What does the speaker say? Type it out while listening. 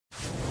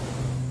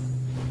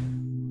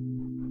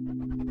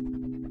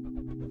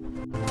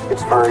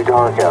It's very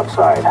dark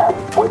outside.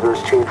 Weather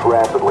has changed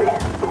rapidly.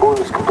 The moon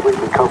is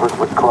completely covered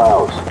with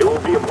clouds. It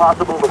will be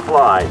impossible to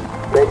fly.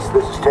 Base,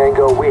 this is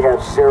Tango. We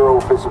have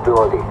zero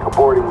visibility.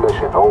 Aborting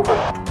mission. Over.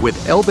 With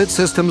Elbit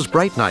Systems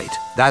BrightNite,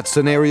 that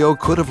scenario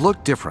could have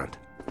looked different.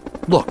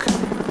 Look.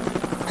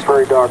 It's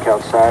very dark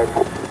outside.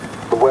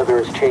 The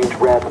weather has changed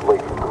rapidly.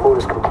 The moon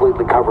is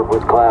completely covered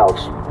with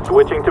clouds.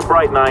 Switching to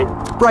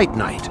BrightNite.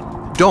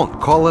 BrightNite.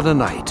 Don't call it a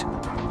night.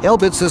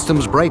 Elbit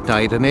Systems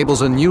BrightNite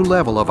enables a new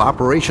level of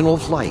operational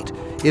flight.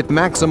 It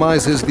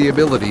maximizes the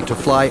ability to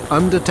fly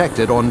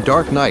undetected on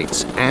dark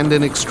nights and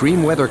in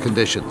extreme weather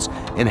conditions,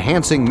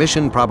 enhancing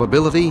mission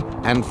probability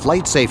and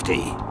flight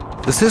safety.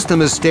 The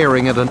system is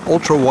staring at an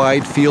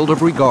ultra-wide field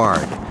of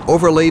regard.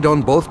 Overlaid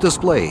on both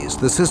displays,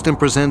 the system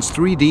presents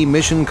 3D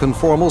mission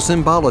conformal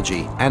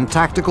symbology and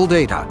tactical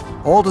data.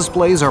 All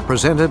displays are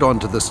presented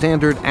onto the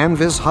standard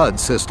ANVIS HUD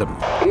system.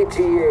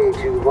 ETA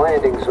to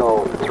landing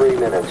zone, 3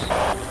 minutes.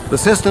 The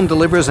system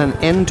delivers an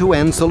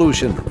end-to-end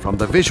solution from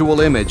the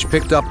visual image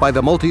picked up by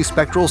the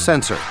multispectral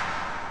sensor,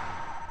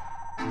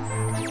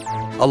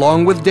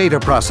 along with data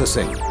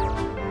processing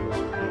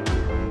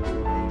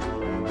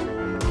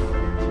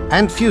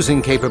and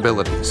fusing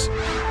capabilities.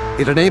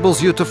 It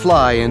enables you to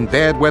fly in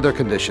bad weather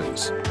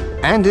conditions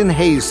and in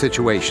haze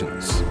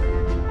situations.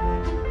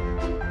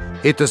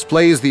 It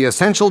displays the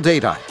essential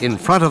data in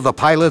front of the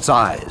pilot's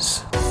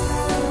eyes.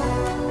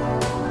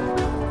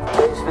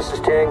 Base, this is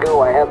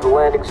Tango. I have the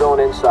landing zone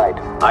in sight.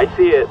 I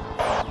see it.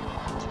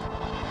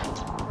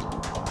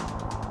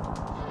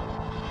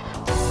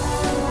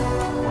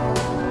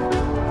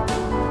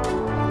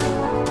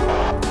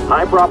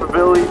 High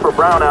probability for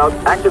brownout,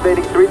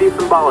 activating 3D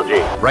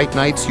symbology.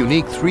 BrightNite's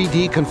unique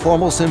 3D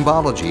conformal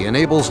symbology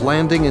enables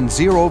landing in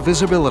zero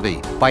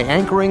visibility by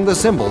anchoring the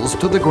symbols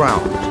to the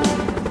ground.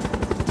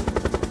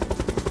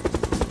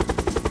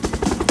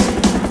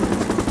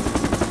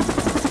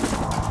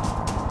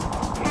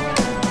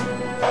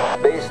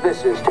 Base,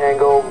 this is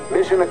Tango.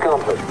 Mission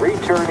accomplished.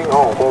 Returning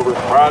home. Over.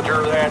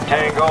 Roger that,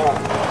 Tango.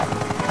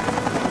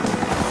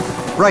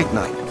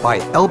 BrightNite by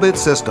Elbit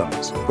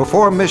Systems.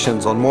 Perform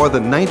missions on more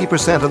than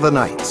 90% of the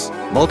nights.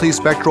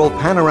 Multispectral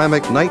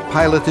panoramic night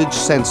pilotage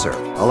sensor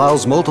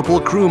allows multiple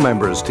crew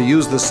members to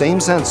use the same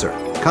sensor.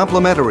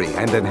 Complementary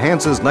and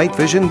enhances night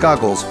vision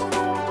goggles.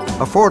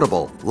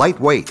 Affordable,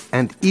 lightweight,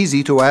 and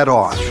easy to add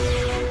on.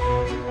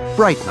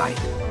 BrightNite.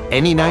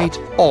 Any night,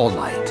 all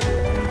night.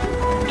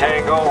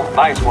 Tango,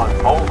 nice one.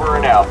 Over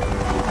and out.